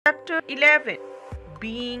Chapter 11.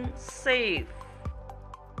 Being safe.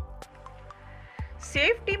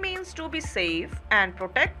 Safety means to be safe and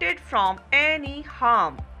protected from any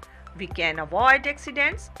harm. We can avoid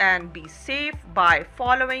accidents and be safe by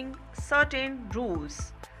following certain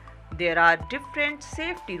rules. There are different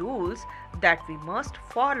safety rules that we must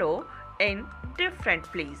follow in different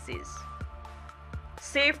places.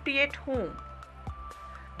 Safety at home.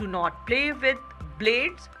 Do not play with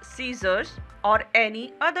blades, scissors, or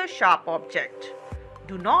any other sharp object.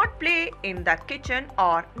 Do not play in the kitchen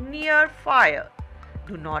or near fire.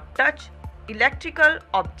 Do not touch electrical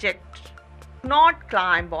objects. Do not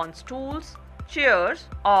climb on stools, chairs,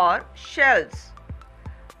 or shelves.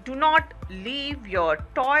 Do not leave your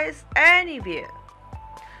toys anywhere.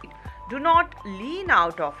 Do not lean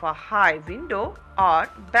out of a high window or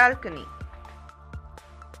balcony.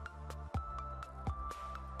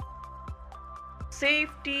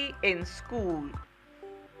 Safety in school.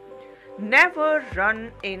 Never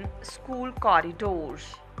run in school corridors.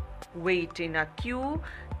 Wait in a queue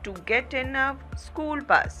to get in a school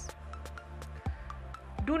bus.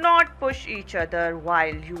 Do not push each other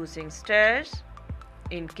while using stairs.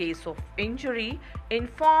 In case of injury,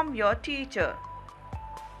 inform your teacher.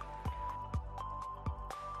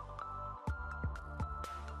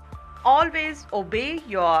 Always obey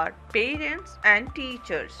your parents and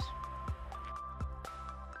teachers.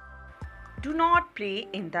 Do not play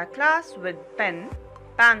in the class with pen,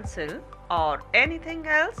 pencil, or anything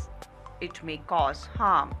else. It may cause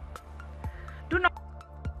harm. Do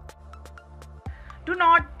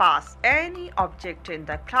not pass any object in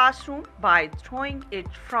the classroom by throwing it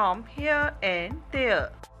from here and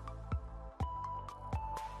there.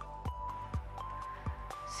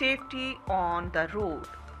 Safety on the road.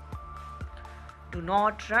 Do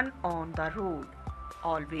not run on the road.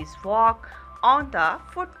 Always walk on the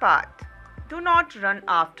footpath. Do not run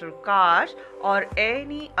after cars or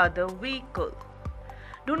any other vehicle.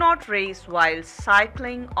 Do not race while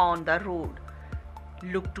cycling on the road.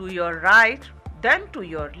 Look to your right, then to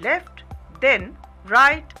your left, then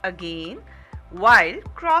right again while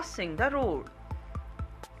crossing the road.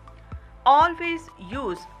 Always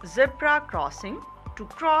use zebra crossing to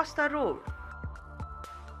cross the road.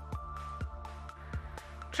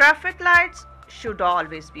 Traffic lights should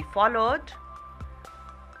always be followed.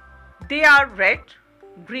 They are red,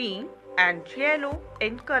 green, and yellow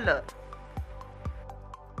in color.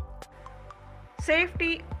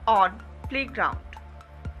 Safety on playground.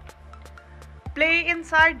 Play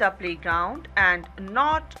inside the playground and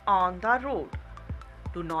not on the road.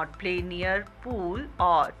 Do not play near pool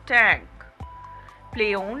or tank.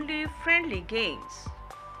 Play only friendly games.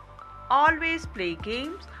 Always play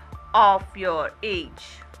games of your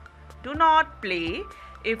age. Do not play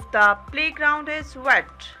if the playground is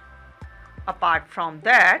wet. Apart from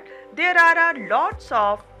that, there are lots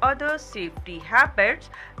of other safety habits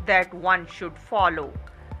that one should follow.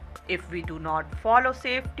 If we do not follow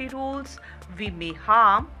safety rules, we may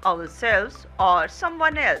harm ourselves or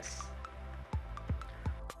someone else.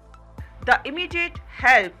 The immediate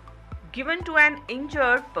help given to an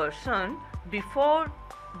injured person before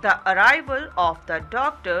the arrival of the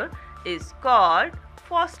doctor is called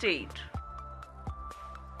first aid.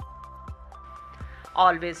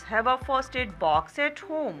 Always have a first aid box at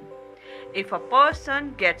home. If a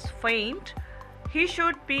person gets faint, he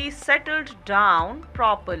should be settled down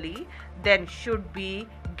properly, then should be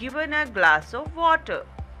given a glass of water.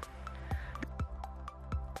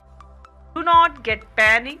 Do not get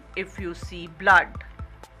panic if you see blood.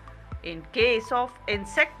 In case of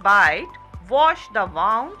insect bite, wash the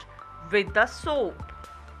wound with the soap.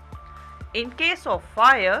 In case of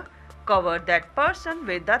fire, cover that person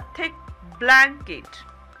with a thick blanket.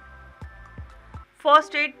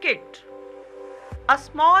 First aid kit. A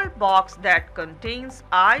small box that contains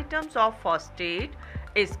items of first aid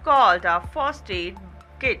is called a first aid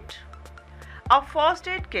kit. A first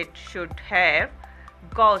aid kit should have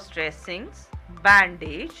gauze dressings,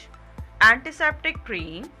 bandage, antiseptic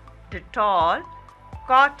cream, Dettol,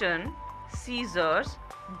 cotton, scissors,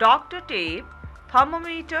 doctor tape,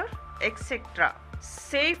 thermometer, etc.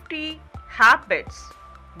 Safety habits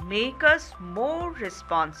make us more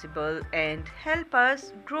responsible and help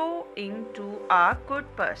us grow into a good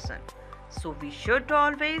person. So we should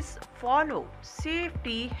always follow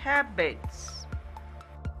safety habits.